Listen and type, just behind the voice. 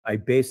I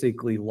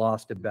basically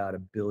lost about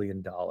 $1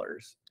 billion.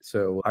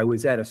 So I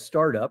was at a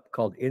startup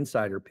called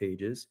Insider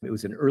Pages. It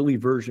was an early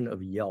version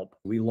of Yelp.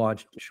 We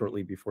launched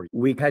shortly before.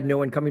 We had no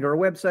one coming to our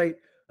website.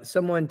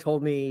 Someone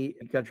told me,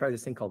 you got to try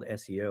this thing called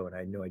SEO. And I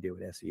had no idea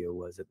what SEO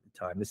was at the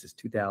time. This is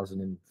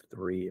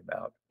 2003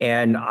 about.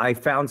 And I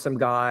found some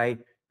guy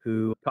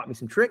who taught me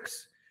some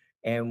tricks,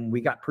 and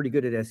we got pretty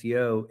good at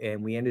SEO,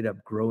 and we ended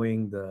up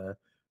growing the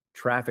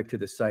traffic to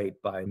the site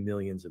by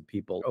millions of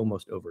people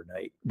almost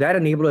overnight. That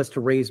enabled us to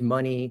raise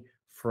money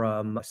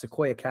from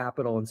Sequoia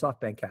Capital and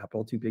SoftBank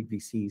Capital, two big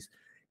VCs.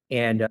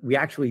 And we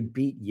actually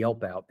beat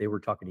Yelp out. They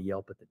were talking to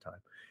Yelp at the time.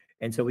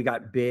 And so we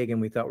got big,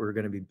 and we thought we were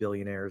going to be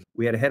billionaires.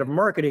 We had a head of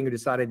marketing who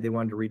decided they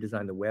wanted to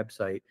redesign the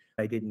website.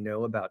 I didn't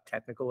know about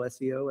technical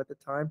SEO at the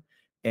time.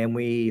 And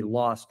we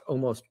lost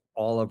almost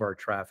all of our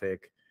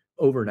traffic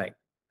overnight.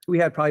 We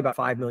had probably about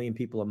 5 million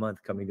people a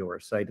month coming to our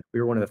site.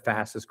 We were one of the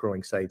fastest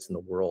growing sites in the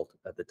world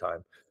at the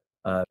time.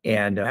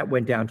 And that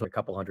went down to a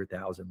couple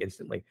 100,000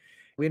 instantly.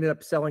 We ended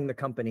up selling the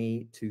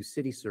company to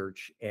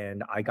CitySearch,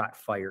 and I got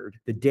fired.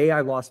 The day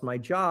I lost my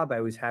job,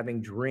 I was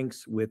having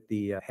drinks with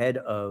the head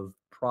of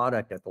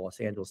product at the Los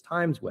Angeles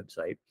Times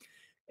website.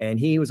 And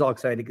he was all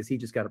excited because he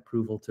just got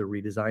approval to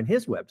redesign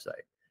his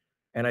website.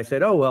 And I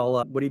said, oh,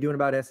 well, what are you doing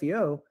about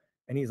SEO?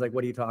 And he's like,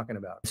 what are you talking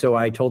about? So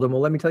I told him,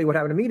 well, let me tell you what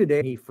happened to me today.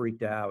 And he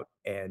freaked out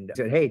and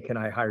said, hey, can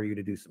I hire you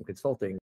to do some consulting?